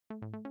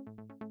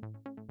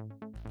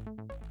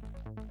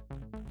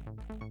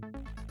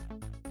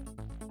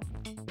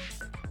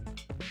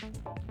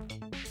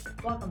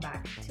Welcome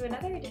back to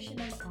another edition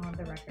of On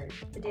the Record,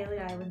 the Daily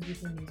Iowans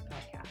weekly news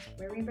podcast,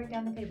 where we break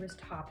down the paper's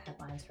top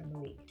headlines from the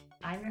week.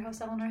 I'm your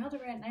host, Eleanor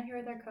Hildebrandt, and I'm here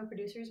with our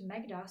co-producers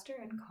Meg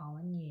Doster and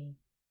Collin Yee.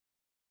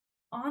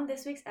 On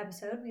this week's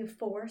episode, we have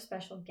 4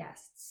 special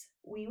guests.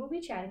 We will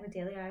be chatting with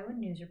Daily Iowan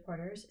news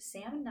reporters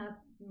Sam Knupp,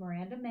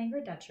 Marandah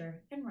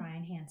Mangra-Dutcher, and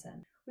Ryan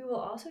Hansen. We will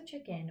also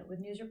check in with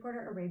news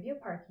reporter Arabia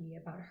Parkey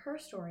about her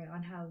story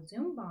on how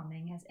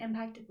Zoombombing has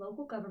impacted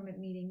local government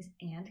meetings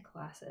and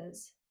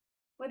classes.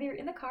 Whether you're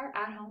in the car,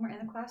 at home, or in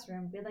the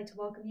classroom, we'd like to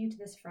welcome you to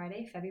this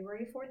Friday,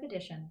 February 4th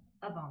edition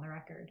of On the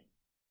Record.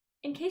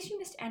 In case you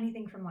missed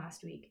anything from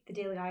last week, the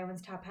Daily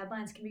Iowans top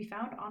headlines can be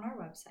found on our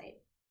website.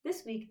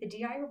 This week, the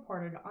DI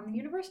reported on the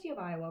University of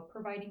Iowa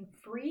providing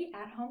free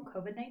at-home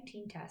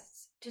COVID-19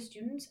 tests to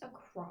students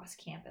across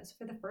campus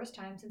for the first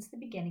time since the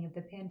beginning of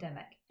the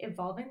pandemic,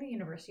 evolving the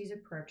university's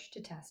approach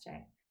to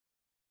testing.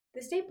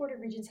 The State Board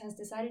of Regents has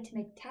decided to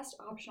make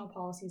test-optional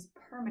policies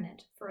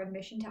permanent for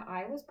admission to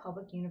Iowa's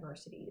public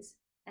universities.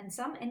 And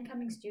some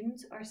incoming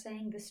students are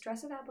saying the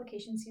stress of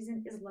application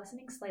season is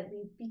lessening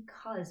slightly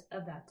because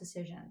of that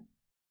decision.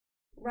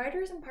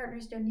 Writers and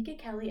partners Donika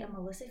Kelly and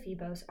Melissa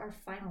Febos are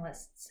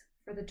finalists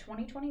for the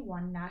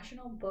 2021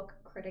 National Book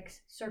Critics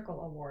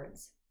Circle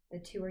Awards. The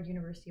 2 are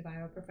University of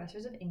Iowa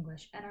professors of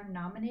English and are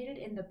nominated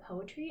in the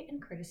poetry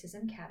and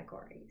criticism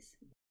categories.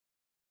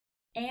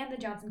 And the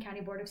Johnson County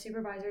Board of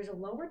Supervisors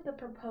lowered the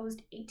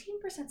proposed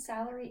 18%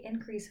 salary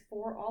increase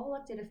for all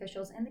elected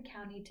officials in the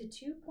county to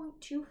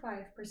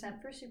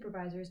 2.25% for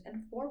supervisors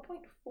and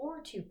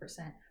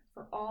 4.42%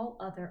 for all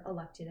other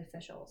elected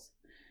officials.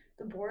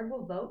 The board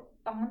will vote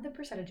on the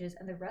percentages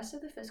and the rest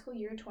of the fiscal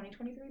year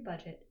 2023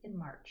 budget in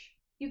March.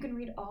 You can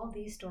read all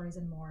these stories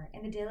and more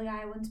in the Daily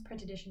Iowans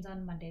print editions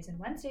on Mondays and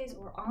Wednesdays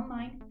or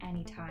online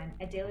anytime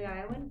at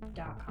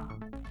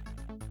dailyiowan.com.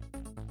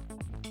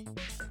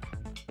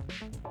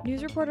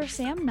 News reporter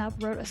Sam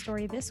Knupp wrote a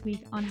story this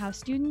week on how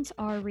students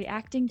are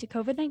reacting to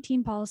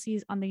COVID-19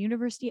 policies on the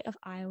University of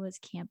Iowa's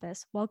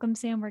campus. Welcome,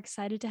 Sam. We're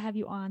excited to have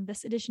you on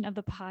this edition of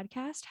the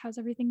podcast. How's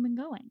everything been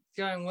going? It's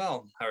going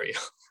well. How are you?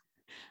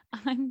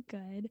 I'm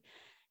good.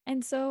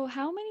 And so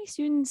how many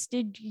students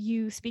did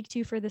you speak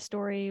to for the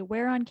story?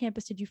 Where on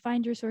campus did you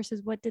find your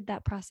sources? What did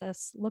that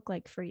process look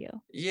like for you?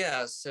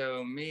 Yeah,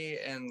 so me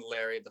and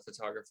Larry, the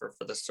photographer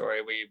for the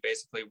story, we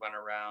basically went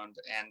around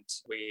and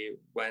we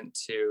went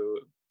to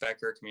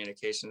Becker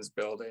Communications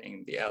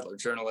Building, the Adler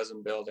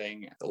Journalism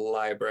Building, the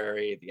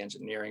library, the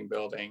engineering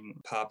building,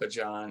 Papa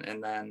John,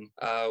 and then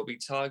we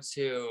talked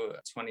to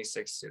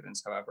 26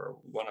 students. However,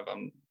 one of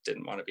them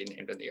didn't want to be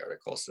named in the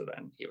article, so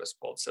then he was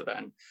pulled. So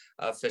then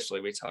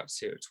officially we talked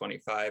to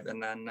 25,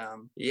 and then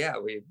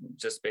we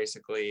just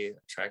basically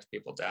tracked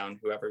people down.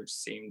 Whoever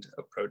seemed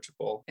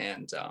approachable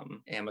and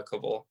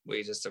amicable,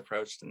 we just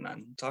approached and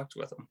then talked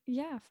with them.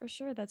 Yeah, for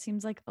sure. That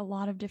seems like a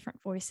lot of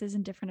different voices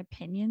and different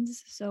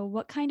opinions. So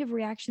what kind of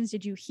reactions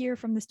did you hear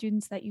from the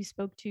students that you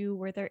spoke to?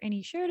 Were there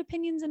any shared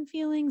opinions and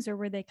feelings, or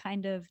were they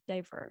kind of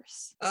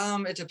diverse?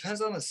 It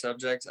depends on the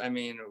subject. I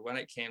mean, when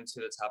it came to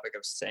the topic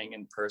of staying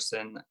in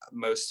person,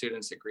 most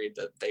students agreed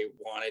that they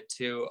wanted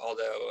to,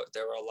 although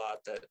there were a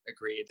lot that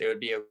agreed they would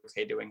be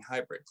okay doing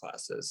hybrid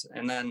classes.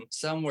 And then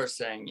some were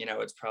saying,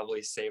 it's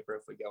probably safer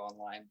if we go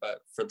online, but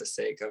for the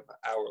sake of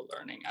our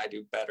learning, I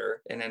do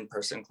better in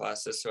in-person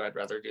classes, so I'd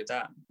rather do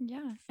that.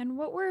 Yeah. And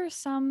what were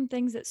some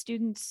things that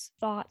students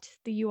thought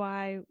the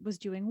UI was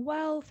doing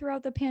well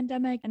throughout the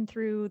pandemic and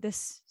through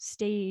this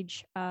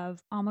stage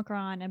of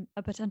Omicron and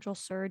a potential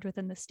surge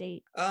within the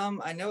state?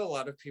 I know a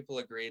lot of people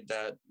agreed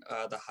that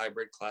the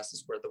hybrid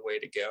classes were the way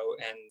to go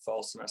in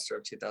fall semester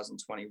of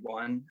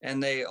 2021.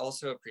 And they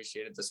also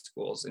appreciated the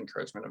school's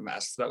encouragement of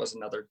masks. That was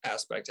another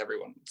aspect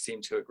everyone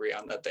seemed to agree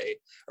on,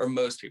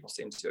 most people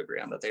seemed to agree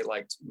on, that they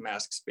liked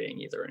masks being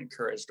either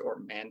encouraged or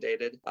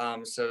mandated.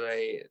 So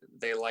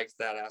they liked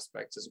that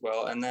aspect as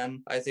well. And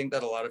then I think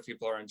that a lot of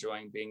people are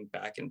enjoying being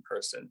back in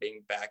person,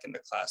 being back in the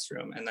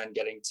classroom, and then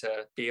getting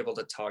to be able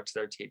to talk to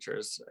their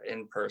teachers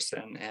in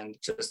person and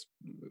just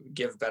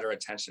give better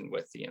attention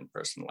with the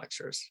in-person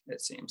lectures, it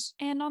seems.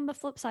 And on the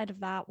flip side of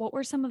that, what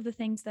were some of the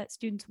things that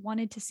students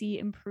wanted to see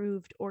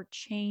improved or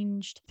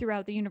changed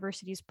throughout the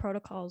university's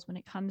protocols when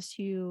it comes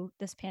to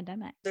this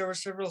pandemic? There were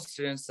several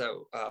students that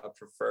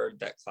preferred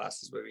that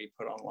classes would be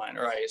put online,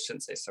 or I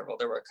shouldn't say several.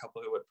 There were a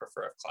couple who would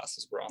prefer if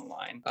classes were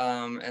online.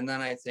 And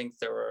then I think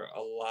there were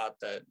a lot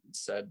that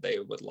said they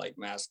would like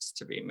masks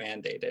to be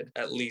mandated,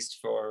 at least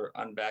for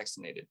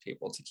unvaccinated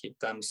people, to keep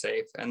them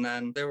safe. And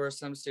then there were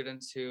some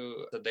students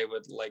who said they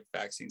would like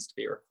vaccines to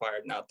be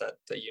required, not that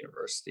the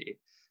university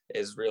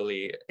is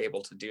really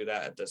able to do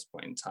that at this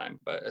point in time,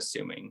 but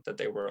assuming that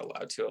they were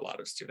allowed to, a lot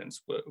of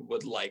students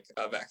would like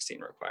a vaccine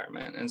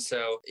requirement. And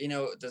so,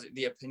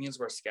 the opinions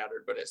were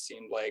scattered, but it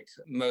seemed like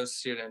most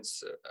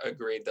students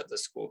agreed that the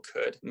school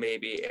could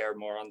maybe err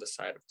more on the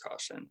side of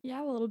caution.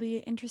 Yeah, well, it'll be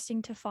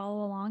interesting to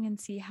follow along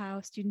and see how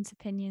students'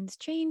 opinions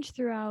change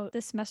throughout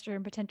this semester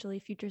and potentially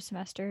future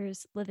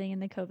semesters living in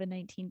the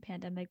COVID-19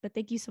 pandemic. But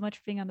thank you so much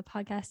for being on the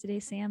podcast today,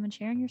 Sam, and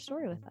sharing your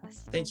story with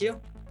us. Thank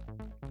you.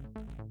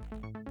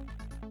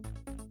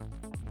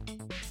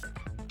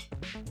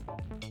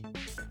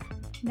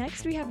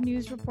 Next, we have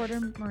news reporter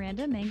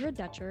Marandah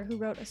Mangra-Dutcher, who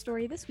wrote a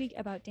story this week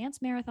about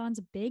Dance Marathon's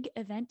big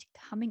event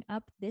coming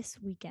up this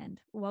weekend.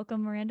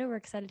 Welcome, Marandah. We're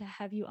excited to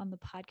have you on the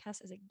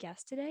podcast as a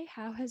guest today.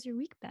 How has your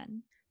week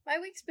been? My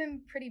week's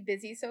been pretty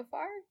busy so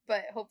far,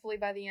 but hopefully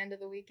by the end of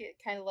the week it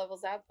kind of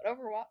levels out. But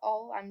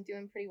overall, I'm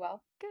doing pretty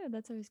well. Good.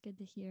 That's always good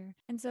to hear.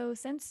 And so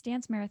since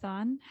Dance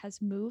Marathon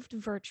has moved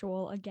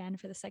virtual again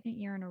for the second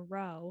year in a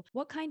row,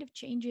 what kind of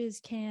changes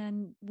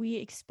can we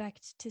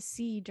expect to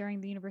see during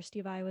the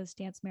University of Iowa's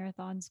Dance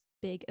Marathon's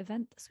big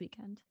event this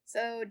weekend?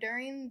 So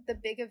during the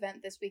big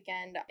event this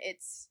weekend,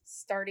 it's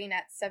starting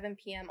at 7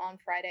 p.m. on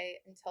Friday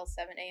until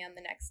 7 a.m.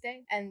 the next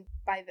day. And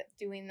by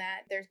doing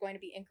that, there's going to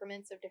be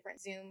increments of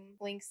different Zoom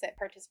links that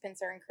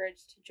participants are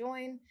encouraged to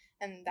join.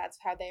 And that's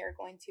how they are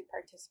going to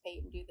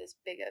participate and do this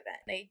big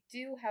event. They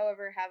do,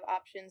 however, have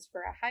options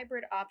for a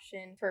hybrid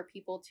option for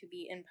people to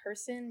be in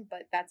person,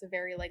 but that's a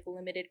very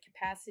limited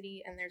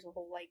capacity. And there's a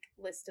whole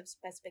list of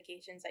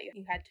specifications that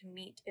you had to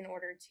meet in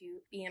order to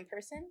be in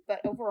person.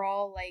 But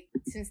overall,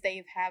 since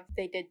they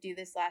did do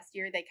this last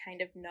year, they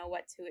kind of know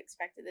what to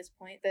expect at this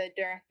point. The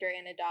director,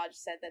 Anna Dodge,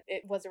 said that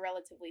it was a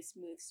relatively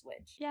smooth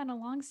switch. Yeah, and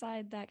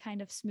alongside that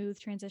kind of smooth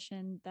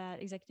transition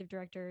that Executive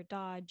Director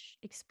Dodge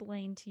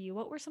explained to you,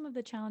 what were some of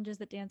the challenges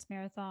that Dance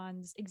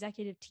Marathon's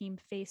executive team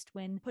faced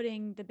when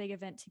putting the big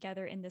event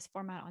together in this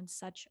format on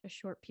such a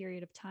short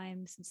period of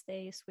time since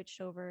they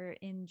switched over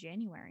in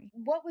January?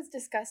 What was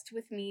discussed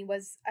with me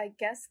was, I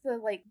guess,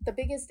 the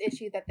biggest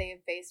issue that they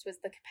have faced was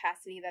the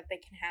capacity that they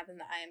can have in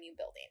the IMU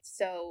building.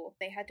 So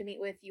they had to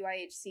meet with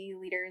UIHC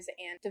leaders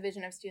and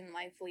Division of Student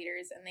Life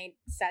leaders, and they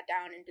sat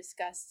down and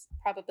discussed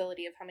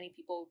probability of how many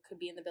people could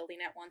be in the building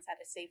at once at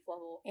a safe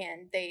level.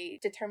 And they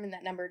determined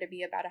that number to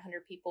be about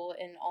 100 people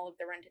in all of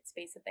the rented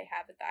space that they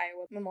have at the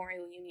Iowa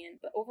Memorial Union.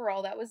 But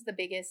overall, that was the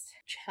biggest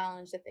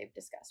challenge that they've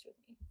discussed with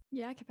me.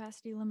 Yeah,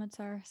 capacity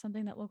limits are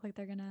something that look like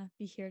they're going to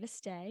be here to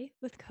stay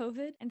with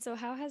COVID. And so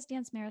how has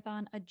Dance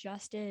Marathon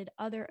adjusted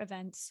other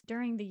events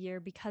during the year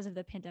because of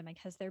the pandemic?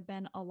 Has there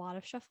been a lot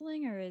of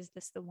shuffling, or is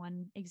this the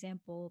one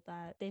example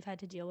that they've had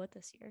to deal with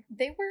this year?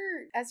 They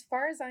were, as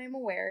far as I am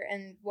aware,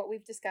 and what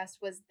we've discussed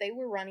was they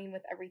were running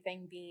with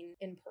everything being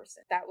in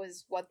person. That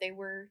was what they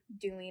were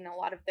doing. A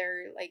lot of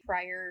their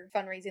prior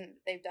fundraising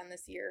that they've done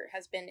this year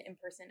has been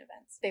in-person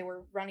events. They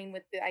were running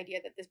with the idea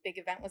that this big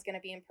event was going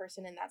to be in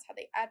person, and that's how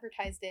they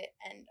advertised it.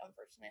 And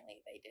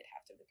unfortunately, they did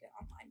have to move it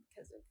online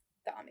because of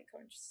the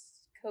Omicron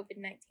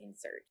COVID-19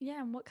 surge. Yeah,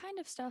 and what kind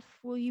of stuff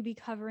will you be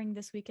covering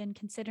this weekend,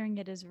 considering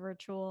it is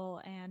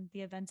virtual and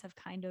the events have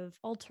kind of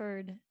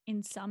altered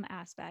in some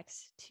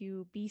aspects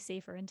to be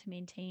safer and to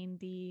maintain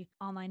the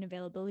online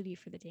availability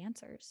for the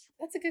dancers?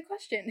 That's a good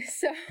question.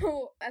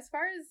 So as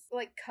far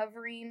as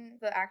covering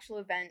the actual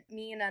event,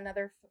 me and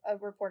another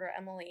reporter,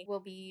 Emily, will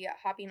be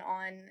hopping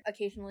on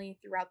occasionally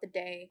throughout the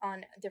day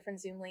on different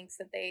Zoom links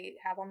that they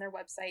have on their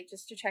website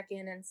just to check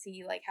in and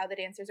see how the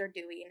dancers are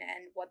doing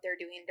and what they're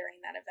doing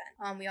during that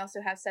event. We also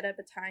have set up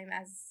a time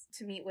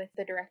to meet with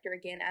the director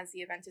again as the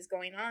event is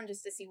going on,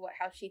 just to see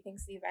how she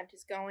thinks the event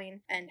is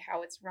going and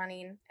how it's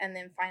running. And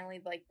then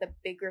finally, the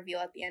big reveal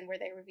at the end where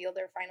they reveal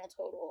their final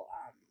total,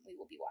 we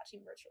will be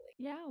watching virtually.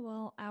 Yeah,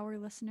 well, our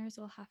listeners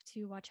will have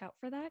to watch out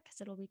for that because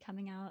it'll be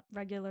coming out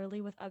regularly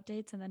with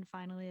updates, and then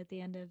finally at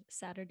the end of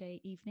Saturday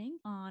evening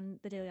on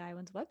the Daily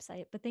Iowans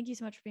website. But thank you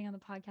so much for being on the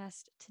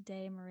podcast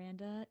today,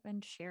 Marandah,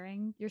 and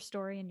sharing your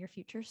story and your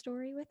future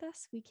story with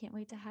us. We can't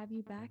wait to have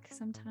you back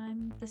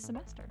sometime this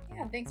semester.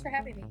 Yeah, thanks for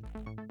having me.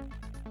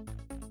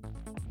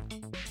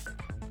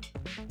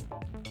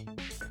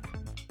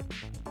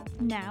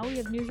 Now we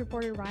have news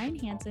reporter Ryan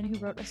Hansen, who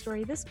wrote a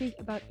story this week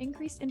about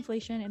increased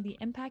inflation and the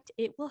impact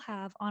it will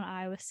have on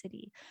Iowa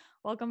City.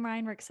 Welcome,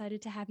 Ryan. We're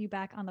excited to have you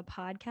back on the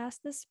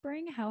podcast this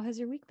spring. How has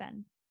your week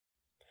been?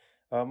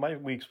 My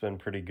week's been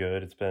pretty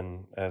good. It's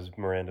been, as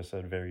Marandah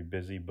said, very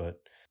busy,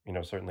 but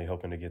certainly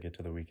hoping to get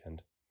to the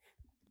weekend.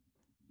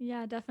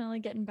 Yeah, definitely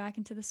getting back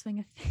into the swing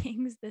of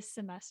things this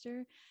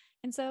semester.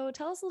 And so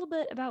tell us a little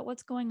bit about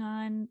what's going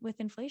on with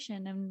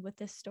inflation and with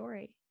this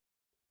story.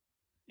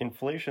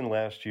 Inflation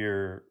last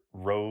year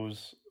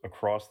rose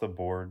across the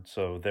board,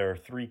 so there are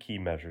three key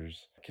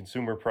measures.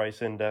 Consumer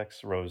Price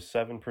Index rose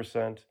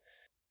 7%.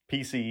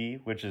 PCE,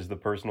 which is the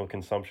Personal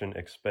Consumption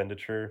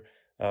Expenditure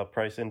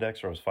Price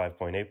Index, rose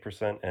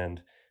 5.8%,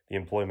 and the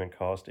Employment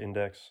Cost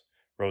Index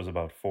rose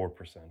about 4%.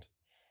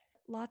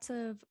 Lots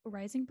of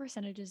rising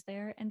percentages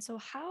there. And so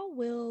how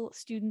will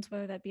students,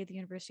 whether that be at the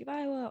University of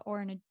Iowa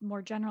or in a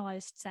more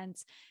generalized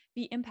sense,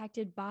 be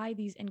impacted by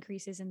these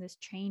increases in this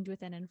change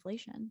within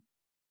inflation?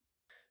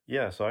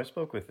 Yeah, so I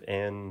spoke with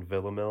Ann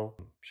Villamil.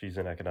 She's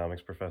an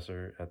economics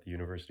professor at the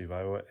University of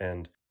Iowa,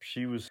 and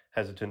she was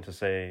hesitant to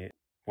say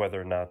whether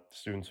or not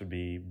students would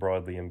be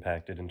broadly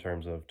impacted in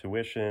terms of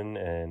tuition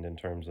and in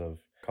terms of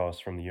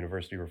costs from the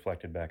university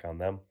reflected back on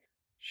them.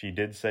 She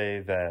did say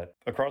that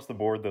across the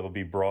board, there will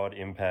be broad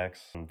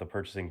impacts on the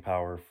purchasing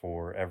power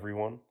for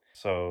everyone.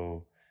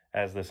 So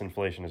as this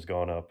inflation has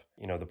gone up,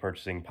 the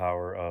purchasing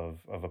power of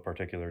a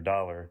particular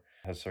dollar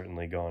has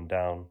certainly gone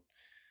down.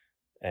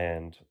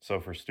 And so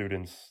for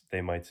students,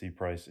 they might see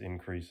price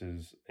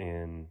increases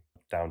in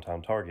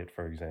downtown Target,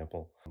 for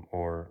example,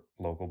 or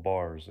local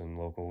bars and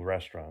local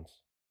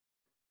restaurants.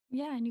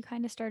 Yeah, and you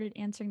kind of started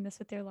answering this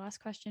with your last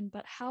question,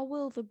 but how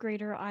will the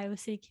greater Iowa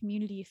City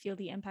community feel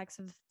the impacts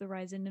of the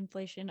rise in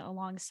inflation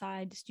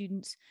alongside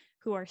students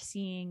who are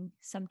seeing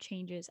some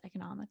changes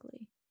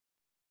economically?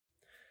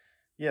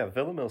 Yeah,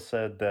 Villamil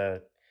said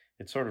that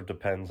it sort of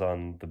depends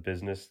on the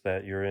business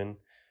that you're in,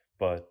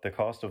 but the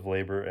cost of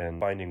labor and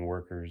finding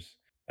workers,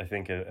 I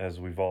think,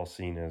 as we've all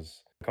seen,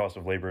 as the cost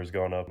of labor has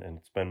gone up and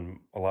it's been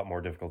a lot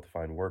more difficult to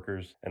find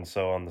workers. And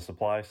so on the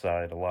supply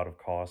side, a lot of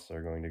costs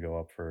are going to go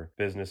up for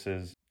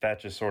businesses. That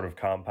just sort of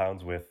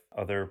compounds with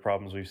other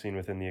problems we've seen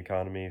within the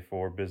economy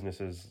for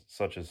businesses,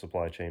 such as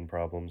supply chain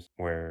problems,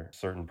 where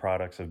certain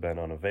products have been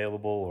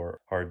unavailable or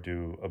hard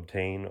to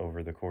obtain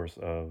over the course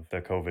of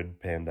the COVID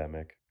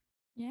pandemic.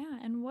 Yeah,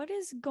 and what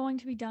is going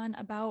to be done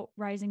about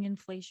rising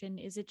inflation?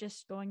 Is it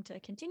just going to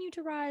continue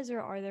to rise, or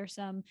are there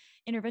some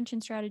intervention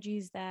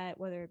strategies that,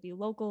 whether it be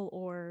local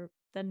or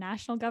the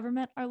national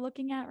government, are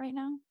looking at right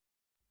now?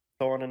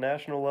 So on a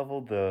national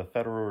level, the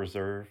Federal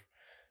Reserve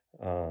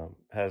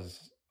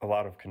has a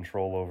lot of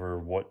control over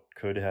what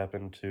could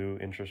happen to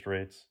interest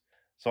rates.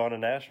 So on a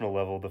national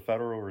level, the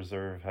Federal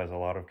Reserve has a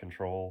lot of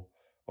control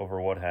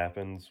over what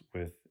happens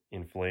with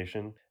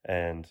inflation.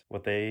 And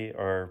what they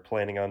are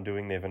planning on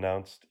doing, they've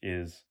announced,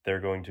 is they're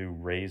going to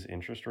raise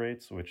interest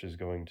rates, which is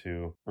going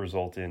to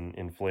result in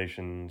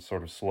inflation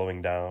sort of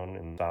slowing down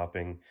and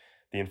stopping.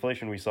 The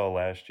inflation we saw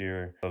last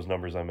year, those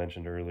numbers I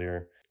mentioned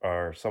earlier,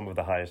 are some of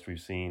the highest we've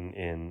seen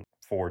in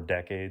 4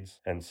 decades.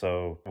 And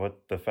so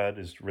what the Fed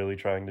is really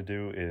trying to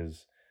do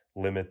is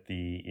limit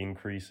the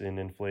increase in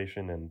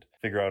inflation and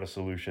figure out a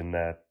solution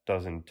that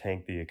doesn't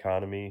tank the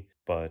economy,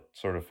 but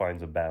sort of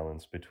finds a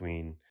balance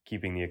between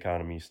keeping the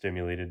economy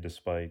stimulated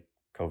despite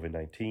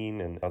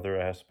COVID-19 and other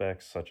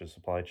aspects such as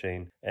supply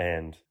chain,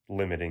 and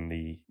limiting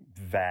the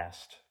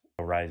vast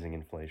rising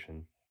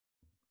inflation.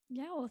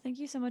 Yeah, well, thank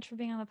you so much for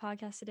being on the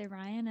podcast today,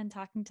 Ryan, and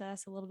talking to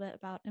us a little bit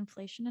about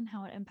inflation and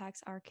how it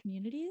impacts our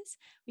communities.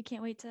 We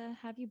can't wait to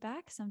have you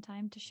back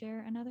sometime to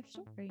share another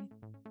story.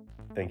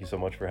 Thank you so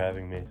much for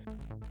having me.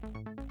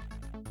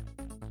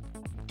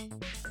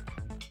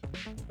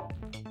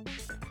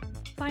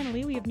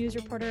 Finally, we have news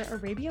reporter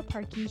Arabia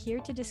Parkey here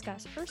to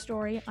discuss her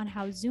story on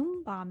how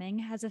Zoom bombing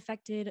has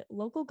affected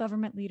local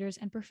government leaders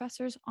and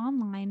professors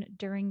online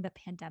during the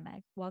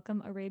pandemic.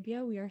 Welcome,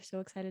 Arabia. We are so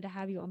excited to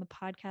have you on the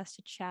podcast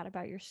to chat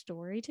about your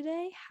story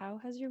today. How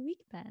has your week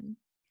been?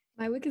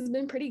 My week has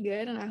been pretty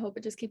good, and I hope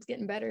it just keeps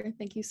getting better.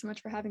 Thank you so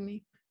much for having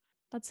me.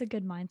 That's a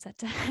good mindset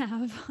to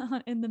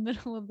have in the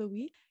middle of the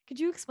week. Could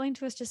you explain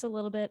to us just a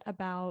little bit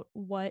about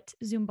what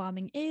Zoom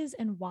bombing is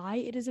and why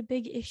it is a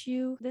big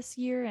issue this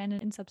year and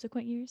in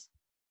subsequent years?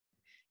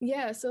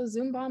 Yeah, so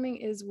Zoom bombing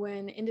is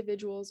when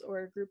individuals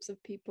or groups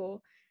of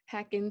people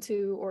hack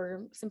into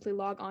or simply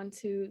log on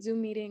to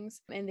Zoom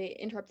meetings and they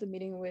interrupt the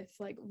meeting with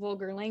like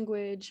vulgar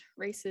language,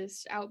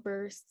 racist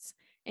outbursts,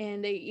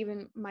 and they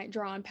even might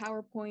draw on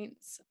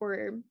PowerPoints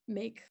or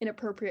make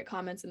inappropriate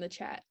comments in the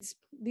chat.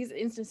 These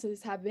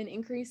instances have been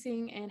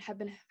increasing and have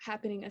been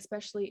happening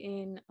especially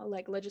in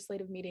like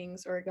legislative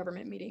meetings or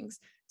government meetings.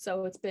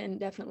 So it's been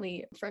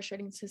definitely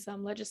frustrating to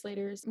some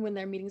legislators when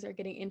their meetings are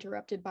getting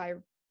interrupted by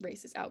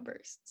racist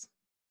outbursts.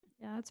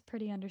 Yeah, that's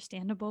pretty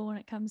understandable when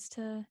it comes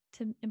to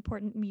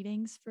important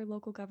meetings for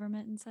local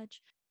government and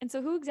such. And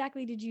so who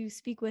exactly did you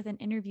speak with and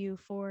interview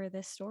for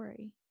this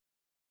story?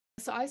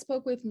 So I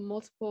spoke with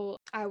multiple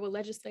Iowa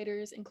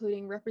legislators,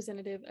 including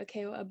Representative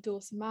Akeo Abdul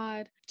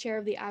Samad, Chair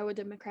of the Iowa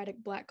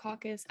Democratic Black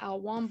Caucus,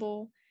 Al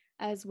Womble,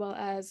 as well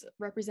as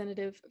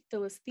Representative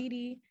Phyllis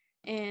Thiede.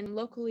 And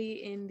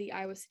locally in the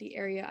Iowa City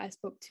area, I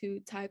spoke to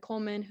Ty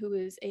Coleman, who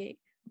is a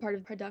part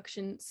of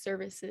production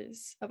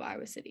services of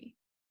Iowa City.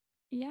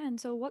 Yeah,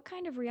 and so what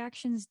kind of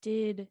reactions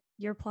did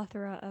your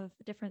plethora of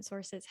different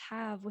sources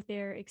have with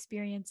their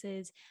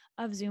experiences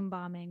of Zoom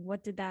bombing?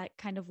 What did that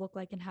kind of look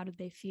like and how did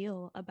they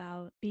feel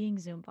about being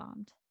Zoom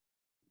bombed?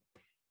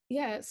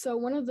 Yeah, so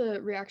one of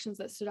the reactions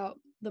that stood out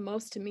the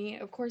most to me,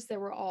 of course, they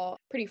were all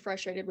pretty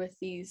frustrated with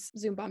these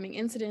Zoom bombing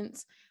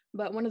incidents,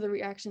 but one of the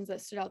reactions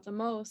that stood out the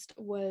most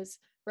was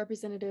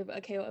Representative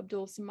Akeo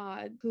Abdul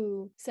Samad,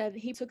 who said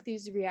he took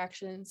these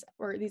reactions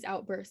or these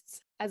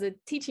outbursts as a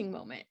teaching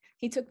moment.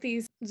 He took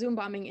these Zoom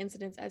bombing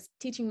incidents as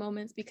teaching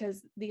moments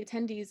because the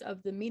attendees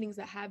of the meetings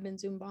that have been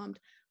Zoom bombed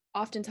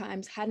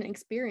oftentimes hadn't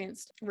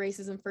experienced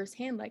racism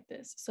firsthand like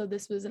this. So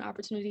this was an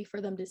opportunity for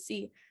them to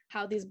see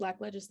how these Black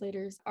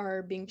legislators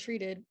are being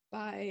treated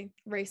by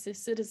racist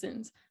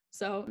citizens.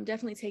 So I'm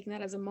definitely taking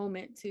that as a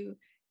moment to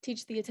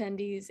teach the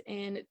attendees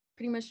and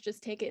pretty much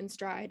just take it in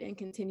stride and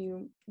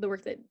continue the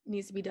work that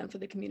needs to be done for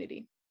the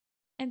community.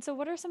 And so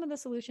what are some of the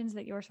solutions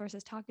that your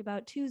sources talked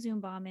about to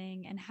Zoom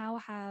bombing, and how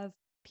have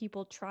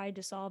people tried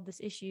to solve this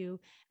issue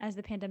as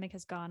the pandemic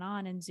has gone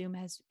on and Zoom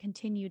has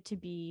continued to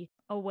be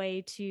a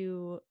way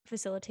to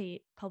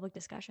facilitate public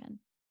discussion?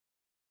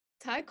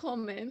 Ty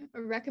Coleman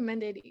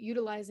recommended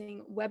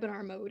utilizing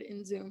webinar mode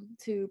in Zoom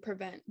to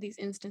prevent these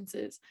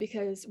instances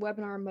because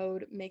webinar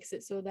mode makes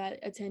it so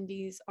that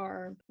attendees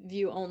are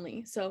view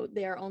only. So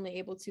they are only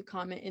able to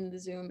comment in the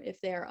Zoom if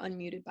they are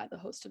unmuted by the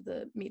host of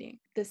the meeting.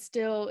 This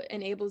still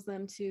enables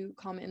them to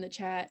comment in the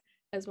chat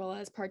as well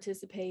as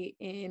participate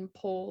in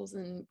polls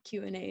and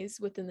Q&As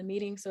within the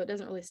meeting. So it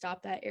doesn't really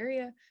stop that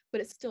area,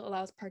 but it still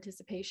allows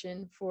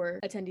participation for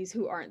attendees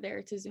who aren't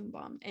there to Zoom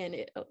bomb. And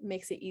it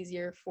makes it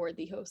easier for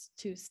the host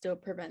to still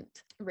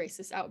prevent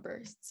racist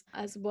outbursts,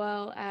 as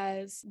well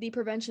as the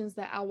preventions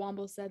that Al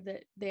Womble said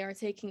that they are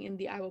taking in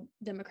the Iowa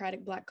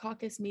Democratic Black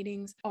Caucus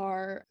meetings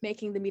are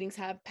making the meetings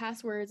have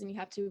passwords and you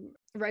have to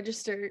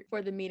register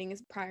for the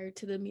meetings prior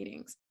to the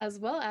meetings, as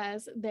well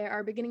as they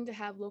are beginning to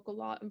have local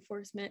law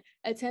enforcement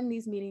attend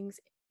these meetings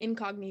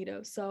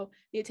incognito. So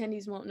the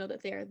attendees won't know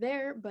that they are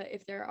there, but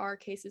if there are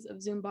cases of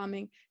Zoom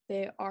bombing,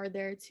 they are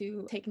there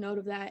to take note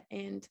of that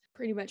and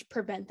pretty much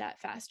prevent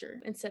that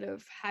faster instead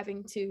of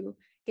having to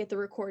get the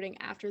recording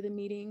after the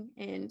meeting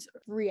and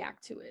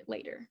react to it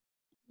later.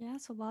 Yeah,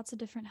 so lots of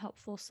different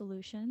helpful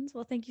solutions.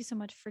 Well, thank you so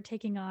much for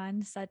taking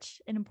on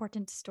such an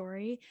important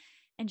story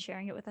and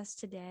sharing it with us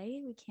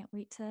today. We can't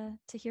wait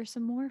to hear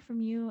some more from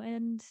you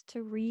and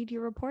to read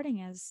your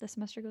reporting as the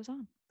semester goes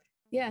on.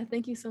 Yeah,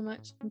 thank you so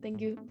much. And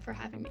thank you for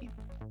having me.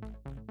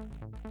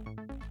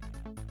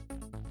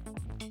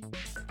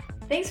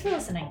 Thanks for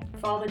listening.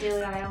 Follow the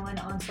Daily Iowan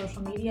on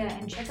social media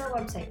and check our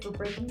website for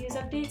breaking news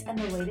updates and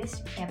the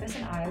latest campus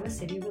and Iowa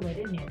City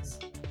related news.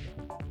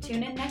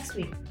 Tune in next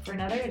week for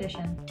another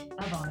edition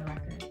of On the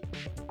Record.